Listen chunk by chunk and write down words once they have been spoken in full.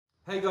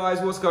Hey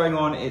guys, what's going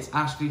on? It's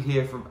Ashley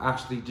here from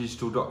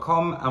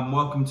ashleydigital.com and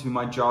welcome to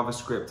my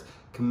JavaScript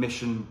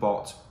commission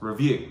bot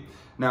review.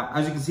 Now,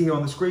 as you can see here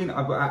on the screen,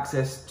 I've got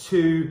access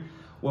to,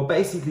 well,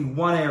 basically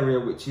one area,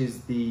 which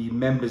is the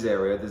members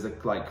area. There's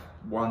like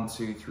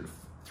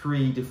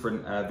three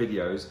different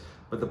videos,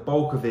 but the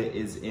bulk of it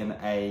is in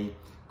a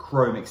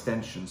Chrome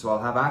extension. So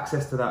I'll have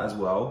access to that as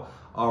well.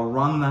 I'll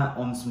run that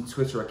on some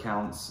Twitter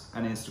accounts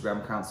and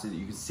Instagram accounts so that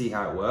you can see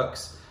how it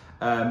works.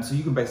 So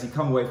you can basically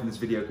come away from this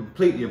video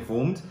completely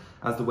informed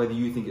as to whether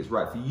you think it's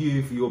right for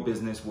you, for your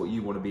business, what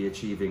you want to be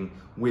achieving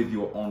with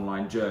your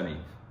online journey.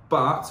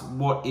 But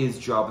what is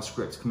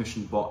JavaScript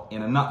Commission Bot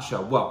in a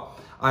nutshell? Well,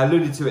 I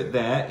alluded to it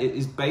there. It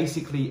is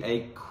basically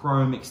a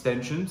Chrome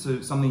extension, so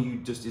it's something you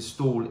just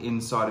install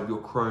inside of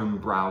your Chrome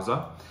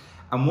browser.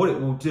 And what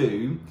it will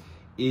do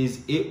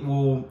is it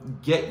will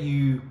get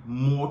you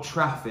more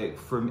traffic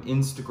from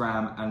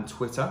Instagram and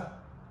Twitter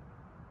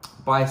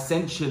by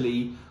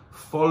essentially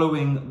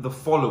following the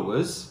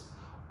followers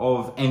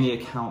of any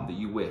account that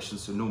you wish. And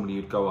so normally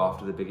you'd go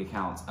after the big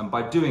accounts. And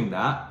by doing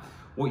that,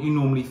 what you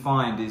normally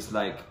find is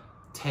like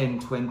 10,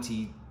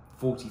 20,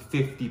 40,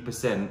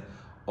 50%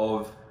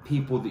 of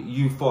people that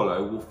you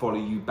follow will follow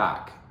you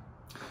back.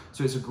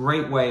 So it's a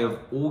great way of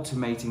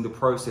automating the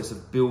process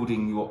of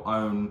building your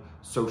own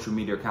social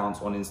media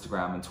accounts on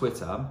Instagram and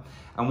Twitter.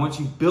 And once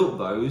you've built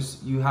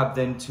those, you have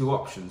then two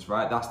options,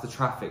 right? That's the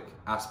traffic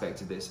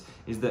aspect of this,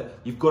 is that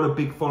you've got a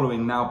big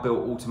following now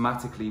built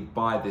automatically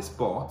by this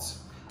bot.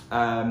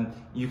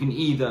 You can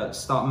either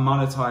start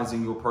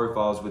monetizing your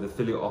profiles with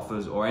affiliate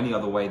offers or any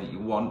other way that you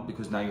want,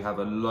 because now you have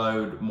a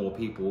load more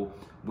people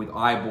with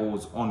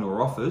eyeballs on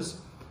your offers,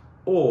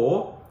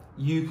 or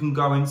you can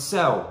go and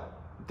sell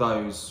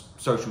those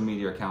social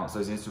media accounts,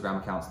 those Instagram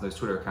accounts, those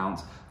Twitter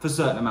accounts for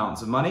certain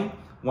amounts of money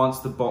once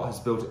the bot has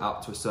built it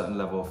up to a certain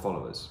level of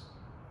followers.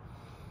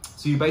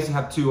 So you basically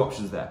have two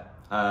options there.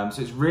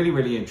 So it's really,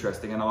 really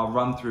interesting, and I'll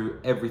run through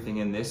everything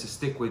in this, so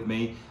stick with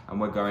me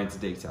and we'll go into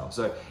detail.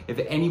 So if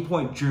at any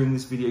point during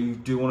this video you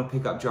do want to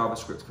pick up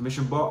JavaScript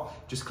Commission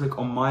Bot, just click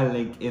on my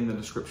link in the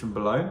description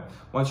below.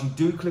 Once you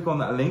do click on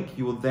that link,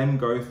 you will then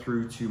go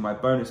through to my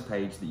bonus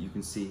page that you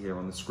can see here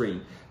on the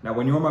screen. Now,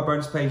 when you're on my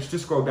bonus page,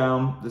 just scroll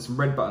down, there's some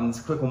red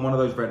buttons, click on one of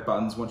those red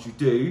buttons. Once you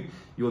do,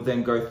 you'll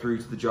then go through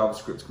to the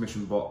JavaScript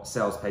Commission Bot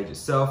sales page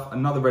itself.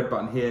 Another red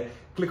button here,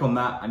 click on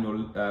that and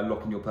you'll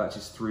lock in your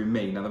purchase through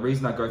me. Now, the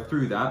reason I go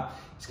through that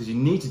is because you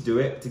need to do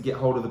it to get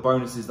hold of the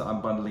bonuses that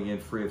I'm bundling in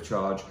free of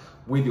charge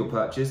with your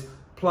purchase.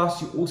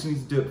 Plus, you also need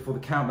to do it before the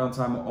countdown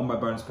time on my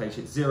bonus page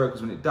hits 0,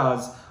 because when it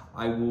does,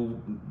 I will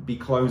be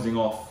closing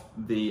off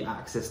the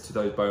access to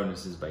those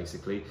bonuses,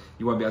 basically.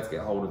 You won't be able to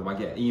get hold of them. I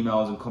get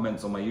emails and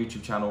comments on my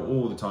YouTube channel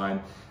all the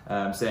time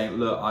saying,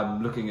 look,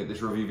 I'm looking at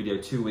this review video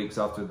 2 weeks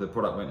after the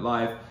product went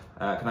live.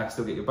 Can I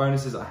still get your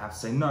bonuses? I have to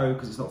say no,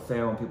 because it's not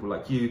fair on people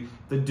like you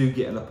that do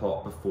get in the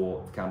pot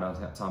before the countdown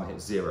time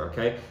hits 0,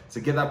 okay?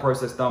 So get that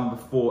process done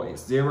before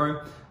it's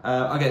 0.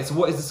 Okay, so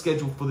what is the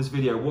schedule for this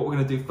video? What we're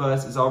gonna do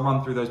first is I'll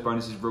run through those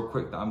bonuses real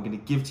quick that I'm gonna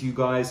give to you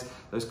guys,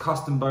 those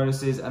custom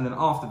bonuses, and then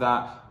after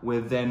that,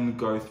 we'll then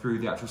go through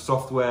the actual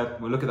software.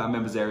 We'll look at that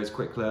members areas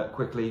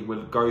quickly.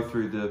 We'll go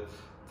through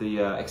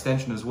the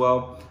extension as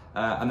well.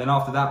 And then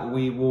after that,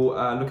 we will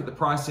look at the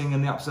pricing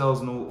and the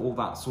upsells and all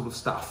that sort of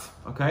stuff.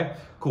 Okay,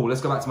 cool.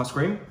 Let's go back to my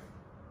screen.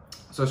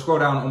 So scroll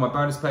down on my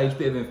bonus page,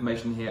 bit of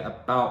information here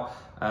about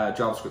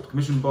JavaScript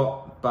Commission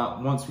Bot.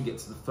 But once we get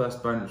to the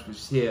first bonus, which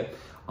is here,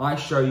 I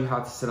show you how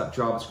to set up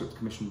JavaScript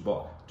Commission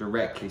Bot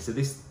directly. So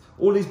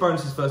all these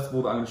bonuses, first of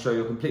all, that I'm going to show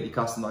you are completely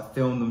custom. I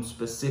filmed them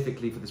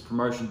specifically for this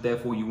promotion.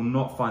 Therefore, you will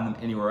not find them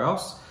anywhere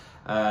else.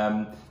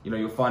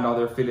 You'll find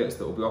other affiliates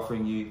that will be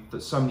offering you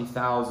so many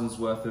thousands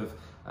worth of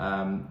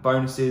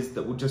bonuses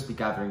that will just be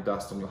gathering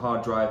dust on your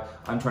hard drive.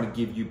 I'm trying to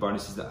give you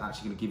bonuses that are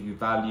actually going to give you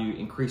value,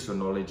 increase your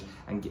knowledge,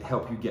 and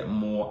help you get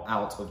more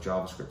out of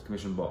JavaScript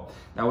Commission Bot.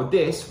 Now with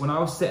this, when I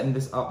was setting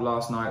this up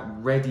last night,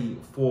 ready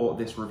for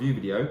this review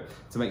video,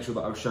 to make sure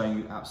that I was showing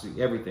you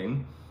absolutely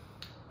everything,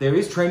 there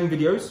is training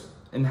videos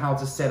in how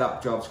to set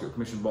up JavaScript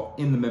Commission Bot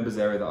in the members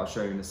area that I'll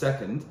show you in a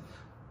second,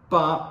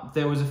 but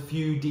there was a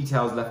few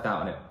details left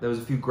out in it. There was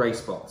a few gray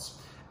spots.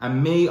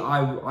 And me,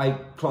 I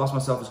class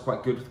myself as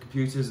quite good with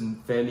computers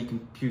and fairly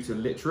computer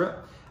literate.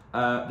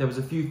 There was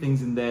a few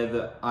things in there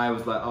that I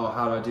was like, oh,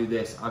 how do I do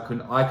this? I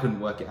couldn't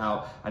work it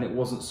out, and it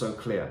wasn't so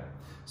clear.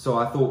 So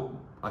I thought,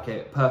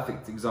 okay,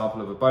 perfect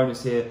example of a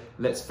bonus here.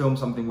 Let's film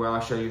something where I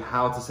show you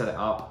how to set it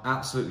up,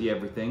 absolutely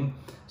everything,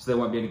 so there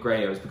won't be any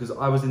gray areas. Because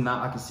I was in that,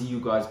 I can see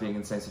you guys being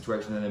in the same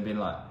situation and then being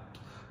like,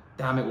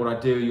 damn it, what I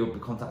do, you'll be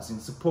contacting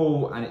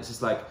support, and it's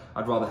just like,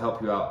 I'd rather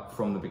help you out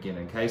from the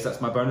beginning, okay? So that's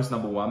my bonus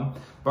number 1.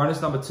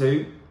 Bonus number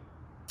 2,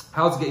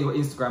 how to get your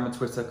Instagram and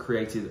Twitter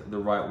created the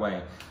right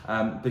way.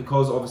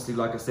 Because obviously,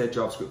 like I said,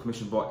 JavaScript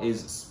Commission Bot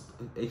is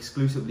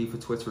exclusively for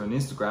Twitter and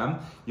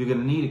Instagram. You're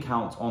gonna need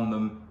accounts on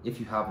them if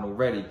you haven't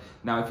already.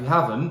 Now, if you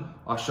haven't,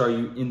 I'll show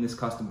you in this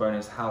custom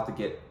bonus how to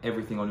get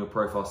everything on your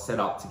profile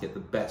set up to get the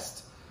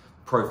best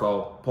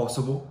profile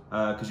possible,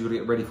 because you've got to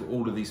get ready for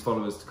all of these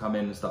followers to come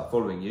in and start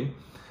following you.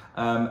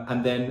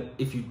 And then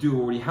if you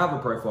do already have a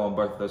profile on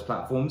both of those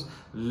platforms,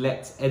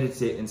 let's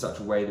edit it in such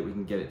a way that we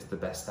can get it to the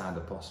best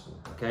standard possible.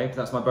 Okay, so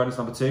that's my bonus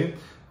number 2.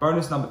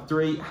 Bonus number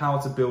 3, how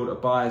to build a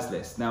buyers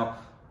list. Now,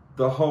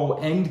 the whole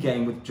end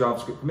game with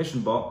JavaScript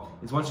Commission Bot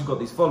is once you've got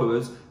these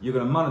followers, you're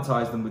going to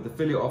monetize them with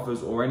affiliate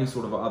offers or any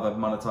sort of other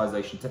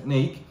monetization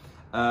technique,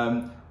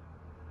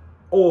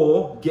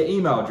 or get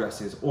email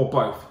addresses, or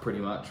both pretty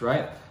much,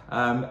 right?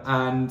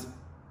 And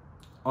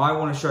I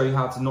want to show you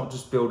how to not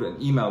just build an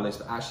email list,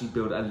 but actually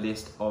build a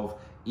list of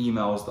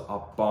emails that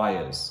are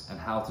buyers and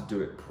how to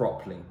do it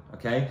properly,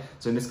 okay?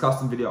 So in this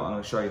custom video, I'm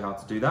going to show you how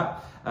to do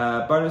that.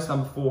 Bonus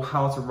number 4,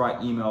 how to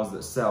write emails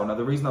that sell. Now,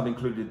 the reason I've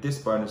included this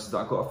bonus is that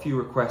I've got a few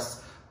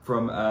requests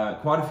from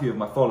quite a few of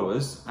my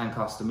followers and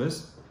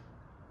customers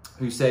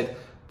who said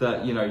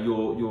that, you know,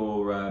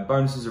 your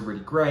bonuses are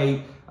really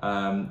great,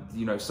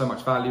 you know, so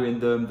much value in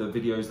them. The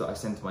videos that I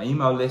send to my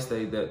email list,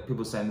 that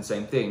people saying the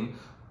same thing,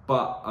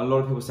 but a lot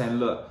of people saying,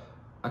 look,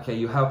 okay,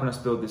 you're helping us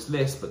build this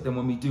list, but then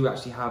when we do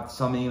actually have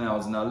some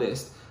emails in our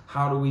list,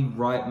 how do we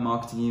write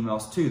marketing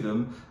emails to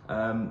them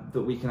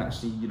that we can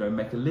actually, you know,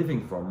 make a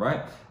living from,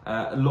 right?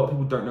 A lot of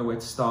people don't know where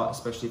to start,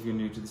 especially if you're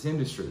new to this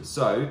industry.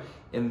 So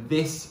in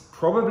this,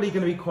 probably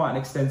going to be quite an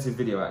extensive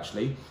video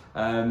actually,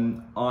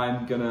 I'm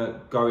going to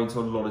go into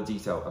a lot of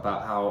detail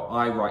about how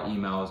I write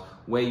emails,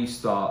 where you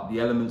start, the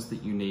elements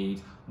that you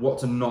need, what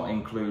to not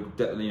include,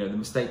 you know, the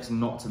mistakes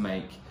not to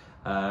make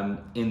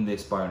in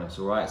this bonus.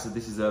 All right, so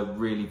this is a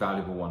really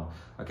valuable one.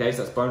 Okay, so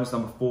that's bonus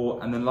number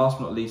 4, and then last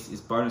but not least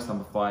is bonus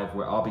number 5,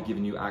 where I'll be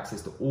giving you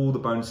access to all the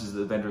bonuses that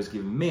the vendor has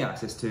given me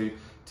access to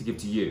give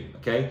to you.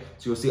 Okay,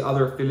 so you'll see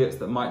other affiliates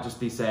that might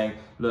just be saying,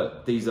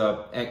 look, these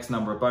are X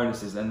number of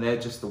bonuses, and they're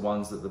just the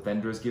ones that the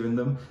vendor has given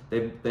them.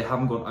 They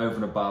haven't gone over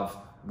and above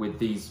with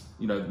these,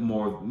 you know,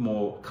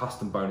 more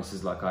custom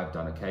bonuses like I've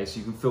done. Okay, so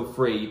you can feel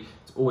free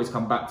to always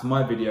come back to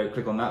my video,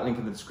 click on that link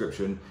in the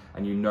description,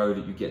 and you know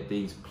that you get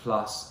these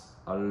plus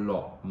a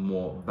lot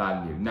more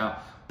value. Now,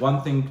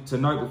 one thing to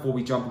note before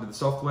we jump into the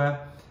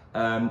software,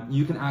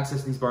 you can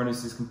access these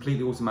bonuses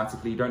completely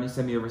automatically. You don't need to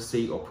send me a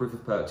receipt or proof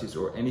of purchase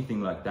or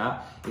anything like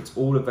that. It's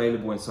all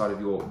available inside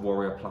of your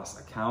Warrior Plus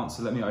account.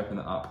 So let me open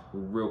that up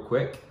real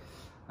quick.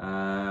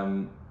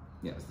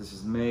 Yes, this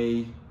is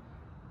me.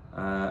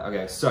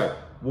 Okay, so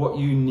what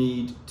you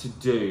need to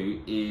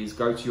do is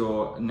go to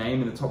your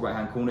name in the top right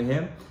hand corner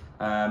here,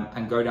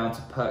 and go down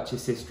to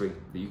purchase history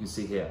that you can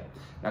see here.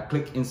 Now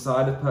click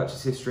inside of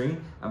purchase history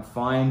and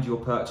find your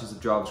purchase of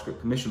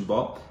JavaScript Commission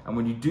Bot, and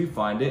when you do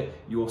find it,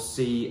 you'll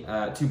see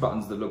 2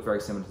 buttons that look very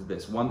similar to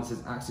this. One that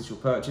says access your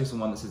purchase and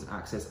one that says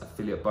access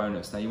affiliate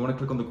bonus. Now you want to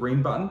click on the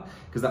green button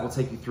because that will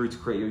take you through to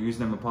create your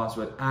username and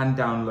password and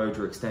download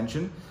your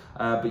extension.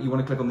 But you want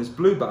to click on this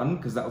blue button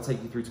because that will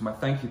take you through to my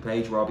thank you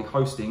page, where I'll be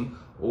hosting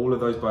all of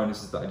those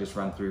bonuses that I just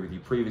ran through with you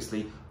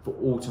previously for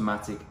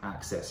automatic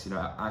access. You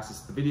know,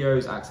 access to the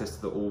videos, access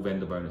to the all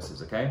vendor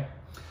bonuses, okay?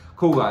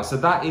 Cool guys, so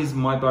that is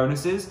my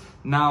bonuses.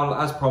 Now,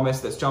 as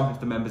promised, let's jump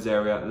into the members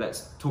area.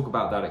 Let's talk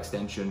about that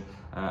extension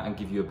and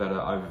give you a better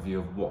overview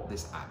of what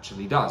this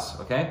actually does,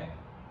 okay?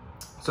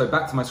 So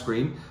back to my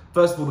screen.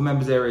 First of all, the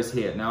members area is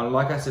here. Now,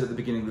 like I said at the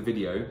beginning of the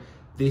video,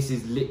 this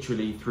is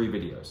literally 3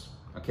 videos.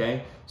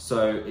 Okay,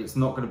 so it's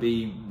not going to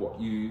be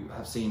what you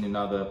have seen in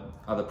other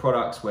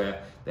products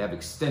where they have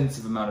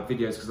extensive amount of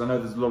videos, because I know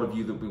there's a lot of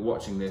you that will be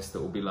watching this that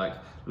will be like,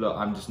 look,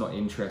 I'm just not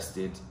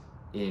interested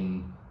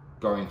in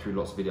going through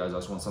lots of videos. I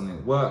just want something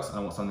that works, and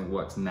I want something that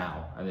works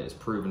now and it's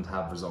proven to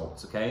have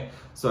results. Okay,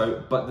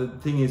 so but the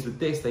thing is with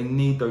this, they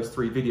need those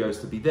 3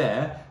 videos to be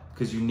there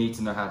because you need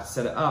to know how to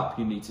set it up,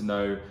 you need to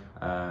know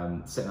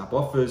setting up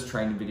offers,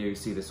 training videos,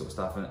 see this sort of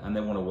stuff, and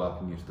they want to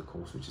welcome you to the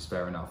course, which is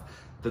fair enough.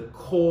 The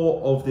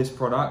core of this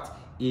product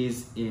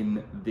is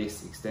in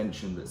this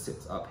extension that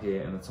sits up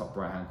here in the top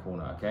right hand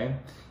corner, okay?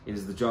 It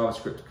is the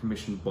JavaScript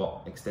Commission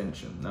Bot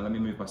extension. Now let me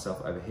move myself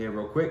over here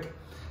real quick.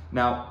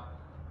 Now,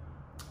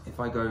 if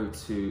I go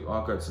to,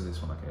 I'll go to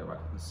this one, okay, right,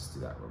 let's just do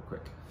that real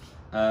quick.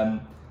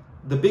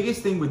 The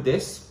biggest thing with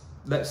this,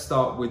 let's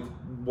start with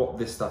what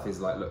this stuff is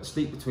like. Look,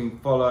 sleep between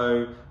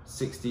follow,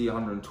 60,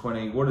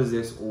 120, what does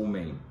this all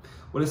mean?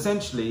 Well,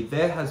 essentially,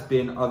 there has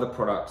been other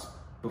products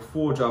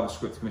before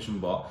JavaScript Commission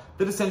Bot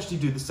that essentially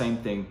do the same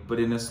thing, but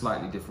in a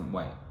slightly different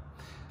way.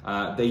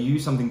 They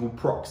use something called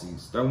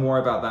proxies. Don't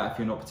worry about that if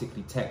you're not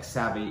particularly tech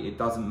savvy, it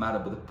doesn't matter.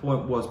 But the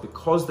point was,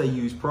 because they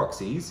use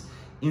proxies,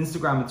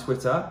 Instagram and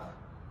Twitter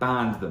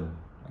banned them,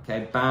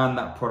 okay? Banned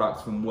that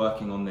product from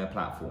working on their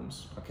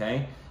platforms,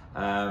 okay?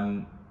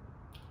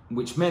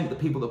 Which meant that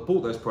people that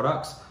bought those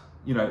products,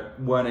 you know,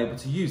 weren't able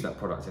to use that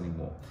product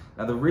anymore.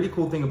 Now, the really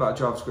cool thing about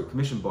JavaScript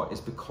Commission Bot is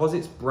because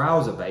it's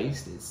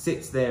browser-based, it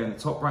sits there in the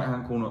top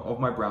right-hand corner of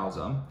my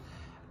browser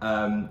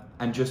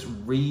and just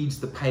reads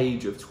the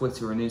page of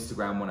Twitter and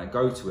Instagram when I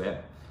go to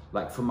it,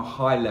 like from a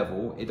high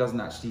level. It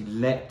doesn't actually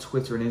let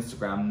Twitter and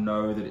Instagram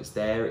know that it's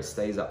there, it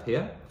stays up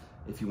here,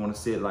 if you want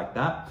to see it like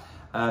that.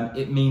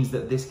 It means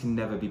that this can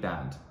never be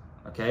banned,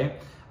 okay?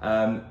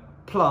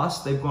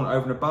 Plus, they've gone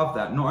over and above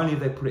that. Not only have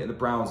they put it in the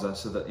browser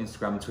so that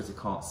Instagram and Twitter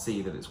can't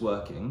see that it's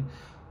working,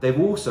 they've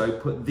also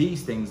put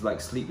these things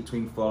like sleep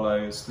between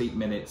follows, sleep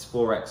minutes,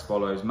 4x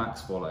follows,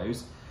 max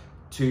follows,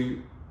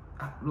 to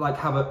like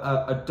have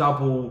a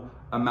double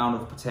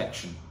amount of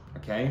protection,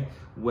 okay?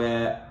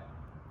 Where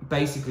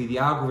basically the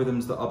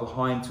algorithms that are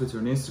behind Twitter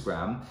and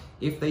Instagram,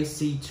 if they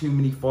see too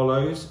many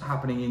follows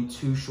happening in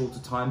too short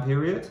a time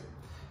period,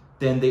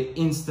 then they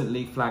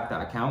instantly flag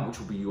that account, which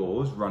will be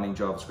yours, running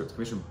JavaScript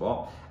commission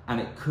bot, and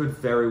it could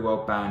very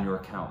well ban your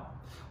account,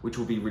 which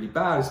will be really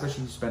bad,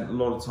 especially if you spent a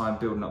lot of time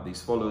building up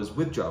these followers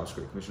with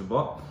JavaScript commission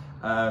bot.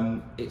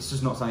 It's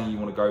just not something you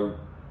want to go,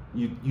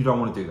 you don't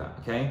want to do that,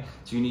 okay?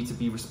 So you need to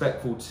be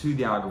respectful to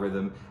the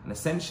algorithm and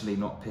essentially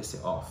not piss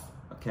it off,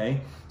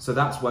 okay? So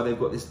that's why they've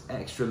got this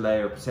extra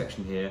layer of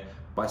protection here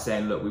by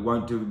saying, look, we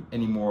won't do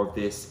any more of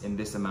this in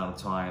this amount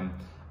of time.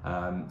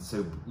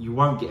 So you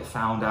won't get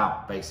found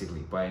out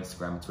basically by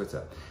Instagram and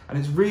Twitter. And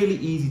it's really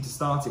easy to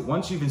start it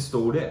once you've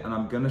installed it, and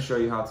I'm going to show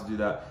you how to do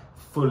that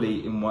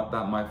fully in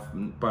my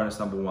bonus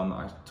number 1 that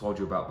I told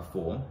you about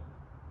before.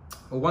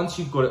 But once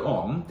you've got it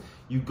on,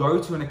 you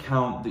go to an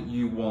account that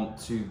you want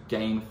to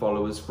gain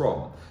followers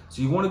from.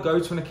 So you want to go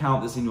to an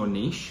account that's in your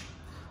niche.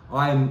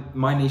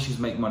 My niche is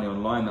make money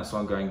online. That's why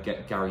I'm going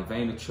get Gary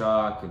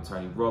Vaynerchuk and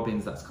Tony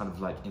Robbins. That's kind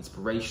of like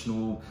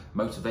inspirational,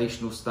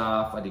 motivational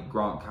stuff. I did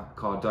Grant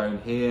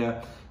Cardone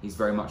here. He's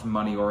very much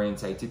money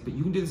orientated, but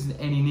you can do this in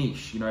any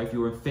niche. You know, if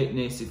you're in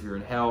fitness, if you're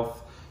in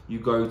health, you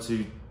go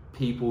to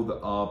people that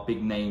are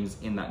big names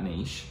in that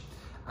niche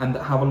and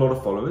that have a lot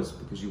of followers,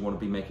 because you want to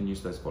be making use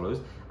of those followers.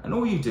 And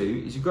all you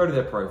do is you go to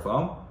their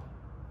profile,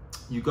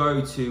 you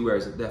go to, where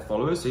is it, their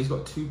followers. So he's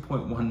got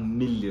 2.1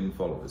 million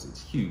followers.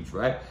 It's huge,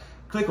 right?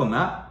 Click on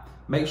that,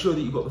 make sure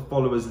that you've got the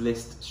followers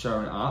list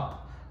showing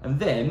up, and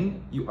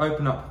then you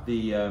open up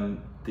the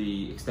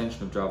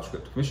extension of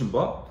JavaScript commission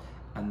bot,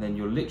 and then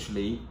you'll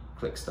literally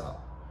click start,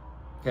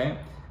 okay?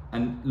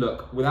 And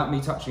look, without me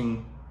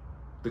touching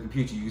the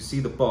computer, you can see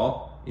the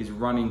bot is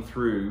running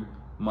through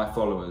my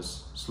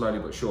followers slowly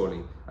but surely,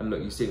 and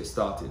look, you see it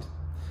started.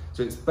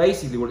 So it's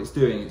basically what it's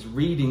doing, it's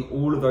reading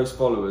all of those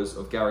followers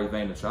of Gary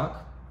Vaynerchuk,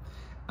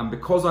 and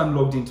because I'm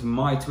logged into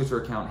my Twitter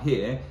account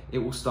here, it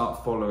will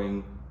start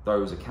following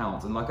those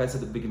accounts. And like I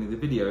said at the beginning of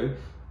the video,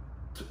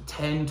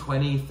 10,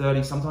 20,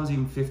 30, sometimes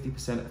even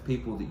 50% of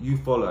people that you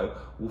follow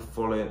will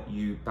follow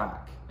you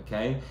back,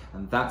 okay?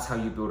 And that's how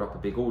you build up a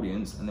big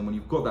audience. And then when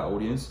you've got that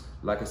audience,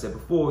 like I said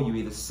before, you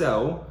either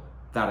sell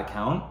that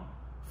account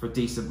for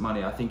decent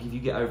money. I think if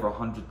you get over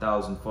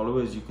 100,000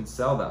 followers, you can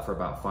sell that for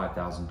about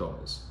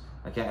 $5,000,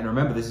 okay? And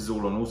remember, this is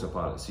all on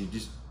autopilot, so you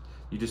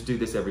just do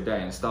this every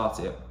day and start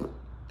it,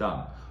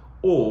 done.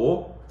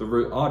 Or the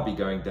route I'd be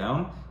going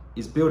down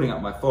is building up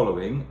my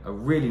following, a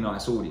really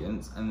nice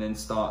audience, and then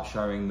start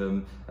showing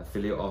them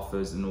affiliate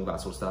offers and all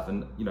that sort of stuff.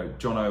 And you know,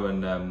 Jono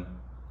and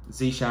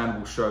Zishan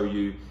will show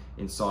you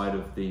inside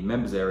of the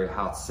members area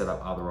how to set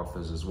up other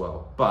offers as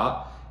well.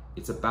 But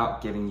it's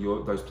about getting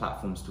those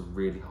platforms to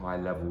really high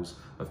levels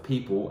of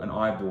people and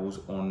eyeballs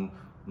on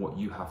what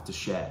you have to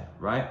share,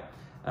 right?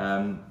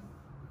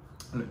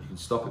 Look, you can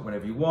stop it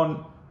whenever you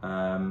want,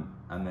 and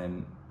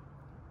then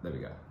there we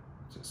go.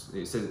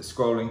 It says it's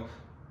scrolling.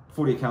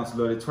 40 accounts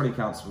loaded, 20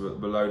 accounts were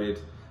loaded,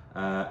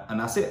 and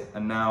that's it.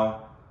 And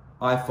now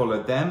I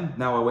followed them.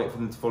 Now I wait for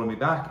them to follow me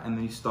back, and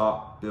then you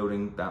start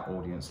building that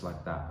audience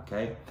like that,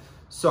 okay?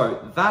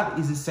 So that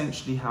is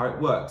essentially how it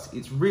works.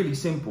 It's really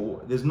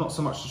simple. There's not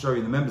so much to show you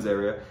in the members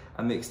area,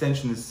 and the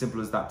extension is as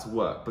simple as that to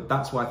work. But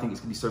that's why I think it's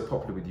gonna be so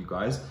popular with you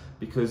guys,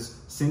 because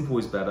simple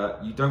is better.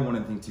 You don't want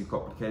anything too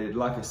complicated.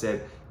 Like I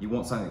said, you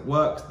want something that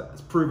works,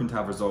 that's proven to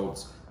have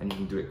results, and you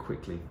can do it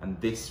quickly. And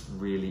this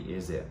really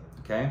is it,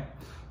 okay?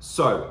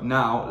 So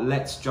now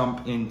let's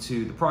jump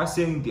into the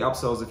pricing, the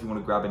upsells if you want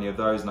to grab any of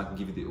those, and I can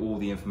give you all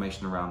the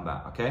information around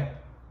that, okay?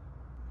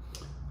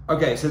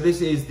 Okay, so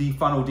this is the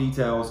final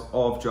details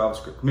of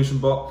JavaScript commission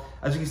bot.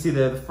 As you can see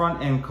there, the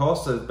front end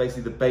cost, so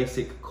basically the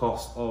basic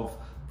cost of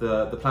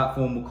the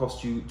platform will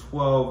cost you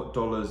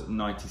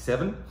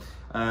 $12.97.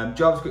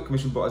 JavaScript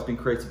commission bot has been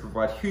created to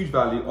provide huge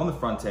value on the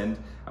front end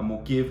and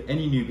will give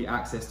any newbie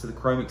access to the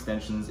Chrome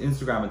extensions,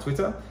 Instagram and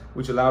Twitter,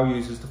 which allow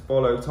users to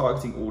follow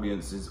targeting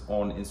audiences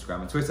on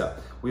Instagram and Twitter.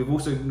 We've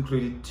also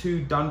included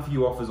 2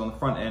 done-for-you offers on the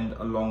front end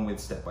along with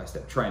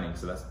step-by-step training.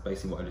 So that's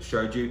basically what I just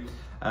showed you.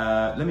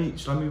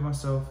 Should I move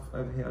myself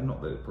over here?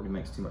 Not that it probably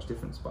makes too much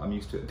difference, but I'm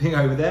used to it being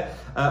over there.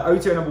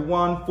 OTO number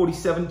 1,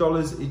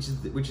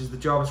 $47, which is the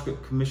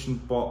JavaScript Commission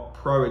Bot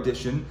Pro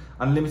Edition,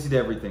 unlimited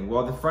everything.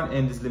 While the front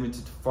end is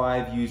limited to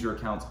 5 user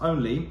accounts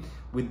only,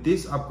 with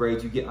this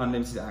upgrade, you get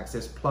unlimited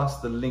access plus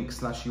the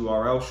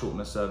link/URL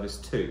shortener service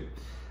too.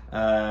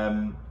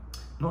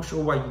 Not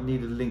sure why you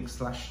need a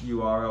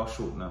link/URL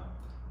shortener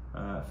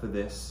for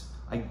this.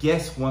 I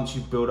guess once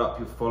you build up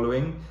your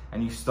following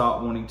and you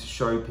start wanting to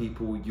show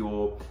people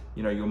your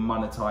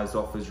monetized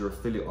offers, your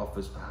affiliate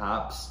offers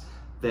perhaps,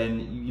 then,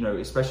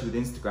 especially with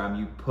Instagram,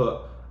 you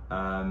put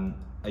a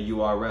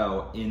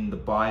URL in the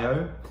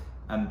bio,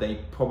 and they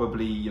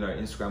probably,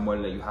 Instagram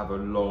won't let you have a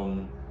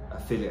long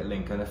affiliate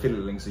link, and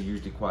affiliate links are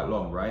usually quite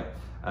long, right?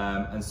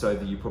 And so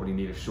you probably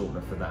need a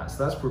shortener for that.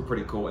 So that's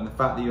pretty cool. And the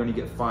fact that you only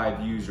get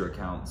 5 user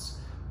accounts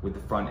with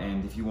the front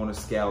end, if you want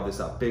to scale this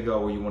up bigger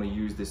or you want to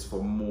use this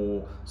for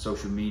more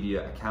social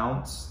media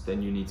accounts,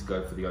 then you need to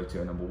go for the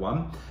OTO number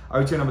 1.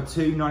 OTO number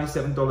 2,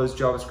 $97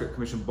 JavaScript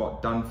commission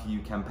bot done for you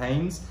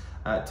campaigns.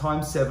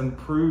 Times 7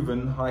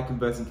 proven high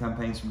converting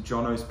campaigns from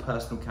Jono's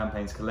personal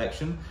campaigns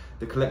collection.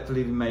 The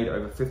collectively made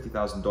over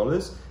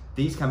 $50,000.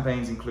 These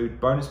campaigns include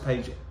bonus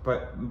pages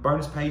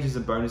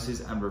and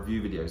bonuses and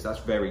review videos. That's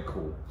very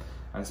cool,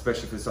 and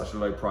especially for such a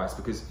low price,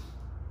 because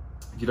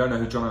if you don't know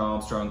who Jono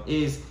Armstrong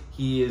is,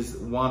 he is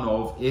one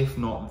of, if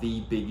not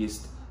the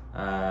biggest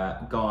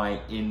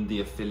guy in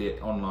the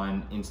affiliate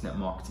online internet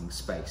marketing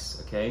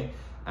space, okay?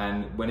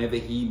 And whenever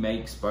he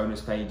makes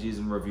bonus pages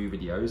and review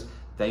videos,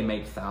 they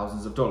make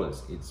thousands of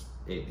dollars.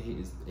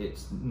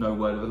 It's no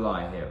word of a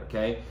lie here,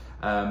 okay?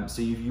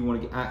 So if you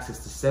want to get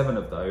access to 7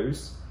 of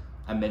those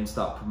and then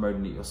start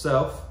promoting it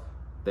yourself,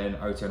 then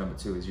OTO number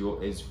 2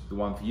 is the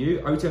one for you.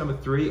 OTO number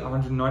 3,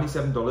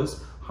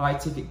 $197, high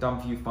ticket done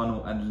for you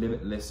funnel and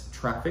limitless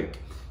traffic.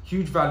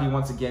 Huge value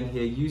once again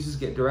here. Users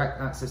get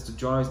direct access to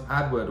Jono's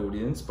AdWord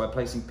audience by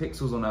placing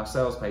pixels on our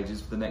sales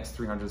pages for the next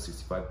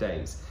 365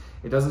 days.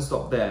 It doesn't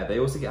stop there. They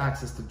also get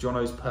access to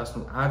Jono's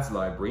personal ads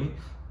library,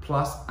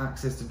 plus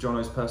access to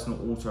Jono's personal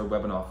auto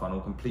webinar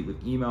funnel, complete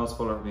with emails,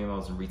 follow-up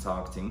emails, and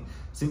retargeting.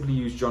 Simply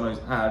use Jono's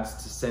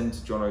ads to send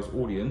to Jono's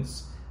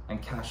audience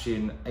and cash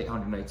in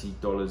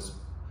 $880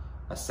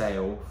 a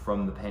sale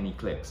from the penny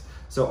clicks.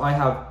 So I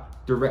have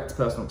direct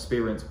personal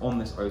experience on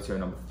this OTO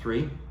number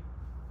 3.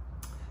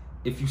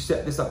 If you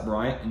set this up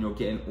right and you're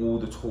getting all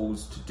the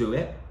tools to do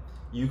it,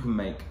 you can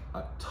make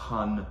a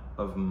ton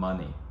of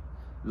money.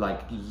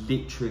 Like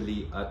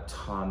literally a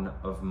ton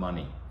of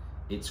money.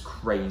 It's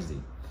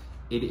crazy.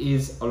 It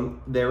is, I'm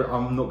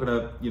not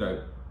gonna,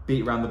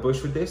 beat around the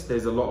bush with this.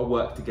 There's a lot of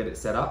work to get it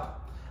set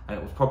up, and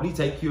it will probably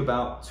take you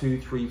about 2,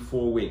 3,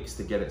 4 weeks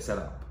to get it set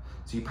up.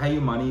 So you pay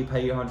your money, you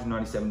pay your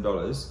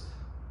 $197,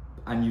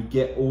 and you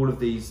get all of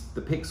the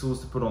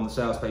pixels to put on the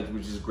sales page,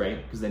 which is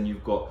great, because then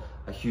you've got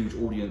a huge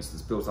audience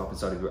that's built up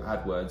inside of your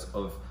AdWords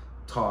of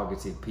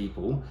targeted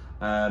people.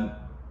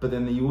 But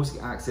then you also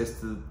get access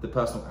to the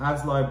personal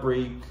ads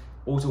library,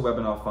 auto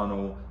webinar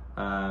funnel,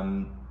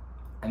 and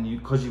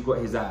because you've got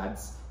his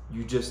ads,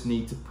 you just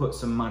need to put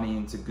some money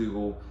into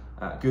Google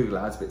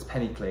ads, but it's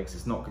penny clicks.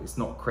 It's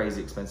not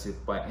crazy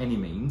expensive by any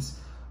means,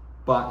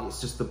 but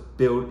it's just the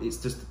build, it's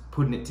just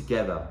putting it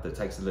together that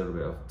takes a little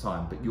bit of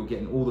time, but you're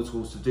getting all the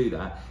tools to do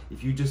that.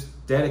 If you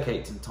just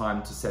dedicate some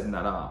time to setting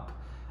that up,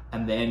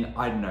 and then,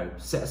 I don't know,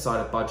 set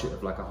aside a budget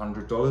of like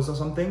 $100 or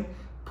something,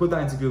 put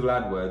that into Google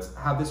AdWords,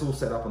 have this all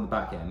set up on the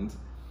back end,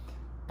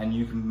 and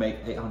you can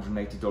make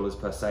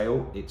 $880 per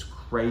sale. It's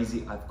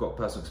crazy. I've got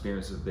personal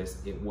experience with this.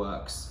 It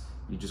works.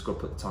 You just got to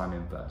put the time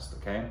in first,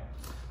 okay?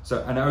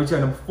 So, and OTO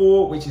number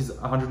 4, which is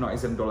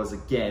 $197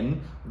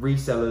 again,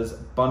 resellers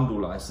bundle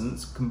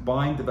license,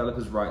 combined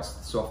developers' rights to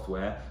the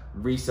software,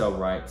 resale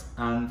rights,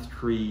 and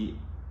 3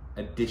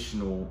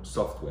 additional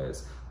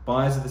softwares.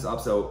 Buyers of this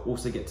upsell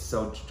also get to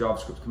sell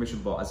JavaScript commission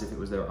bot as if it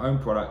was their own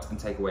product and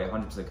take away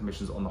 100%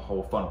 commissions on the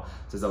whole funnel.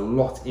 So there's a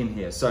lot in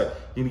here. So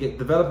you're gonna get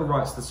developer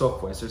rights to the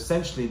software. So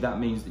essentially that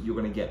means that you're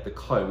gonna get the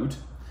code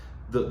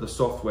that the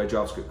software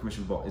JavaScript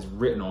commission bot is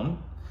written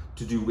on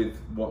to do with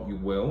what you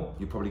will.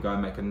 You probably go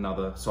and make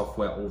another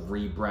software or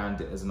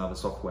rebrand it as another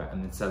software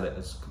and then sell it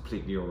as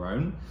completely your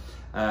own.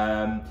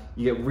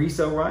 You get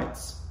resale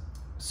rights.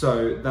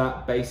 So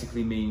that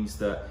basically means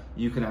that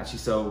you can actually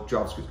sell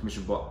JavaScript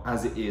commission bot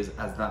as it is,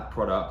 as that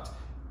product,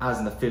 as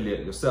an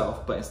affiliate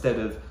yourself, but instead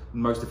of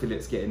most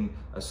affiliates getting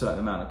a certain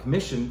amount of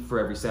commission for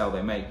every sale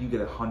they make, you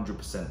get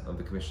 100% of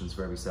the commissions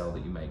for every sale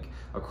that you make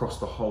across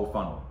the whole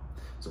funnel.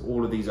 So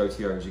all of these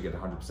OTOs, you get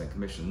 100%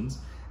 commissions,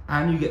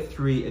 and you get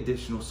 3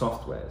 additional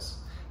softwares.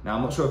 Now,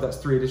 I'm not sure if that's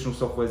 3 additional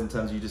softwares in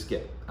terms of you just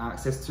get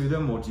access to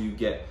them, or do you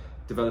get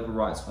developer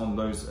rights on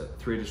those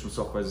 3 additional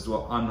softwares as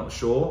well? I'm not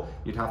sure.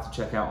 You'd have to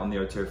check out on the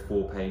OTO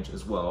 4 page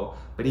as well.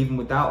 But even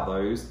without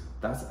those,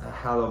 that's a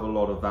hell of a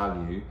lot of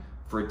value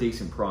for a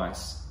decent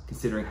price,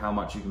 considering how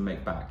much you can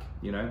make back,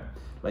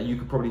 Like you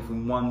could probably,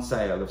 from one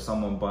sale of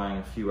someone buying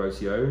a few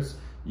OTOs,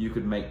 you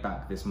could make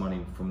back this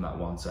money from that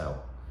one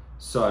sale.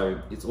 So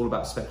it's all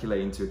about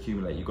speculating to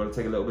accumulate. You've got to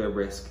take a little bit of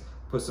risk,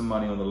 put some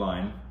money on the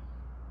line,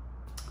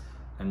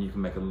 and you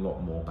can make a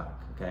lot more back,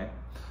 okay?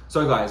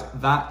 So guys,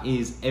 that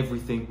is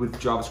everything with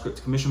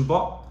JavaScript Commission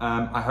Bot.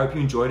 I hope you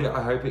enjoyed it.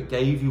 I hope it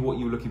gave you what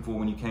you were looking for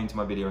when you came to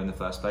my video in the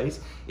first place.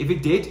 If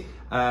it did,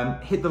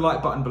 hit the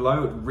like button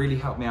below. It would really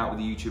help me out with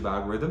the YouTube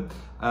algorithm.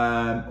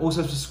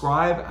 Also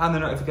subscribe and the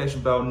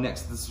notification bell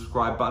next to the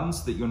subscribe button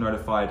so that you're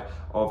notified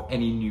of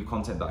any new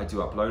content that I do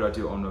upload. I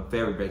do it on a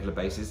very regular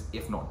basis,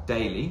 if not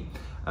daily.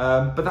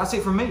 But that's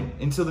it from me.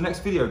 Until the next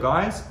video,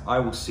 guys, I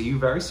will see you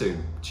very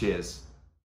soon. Cheers.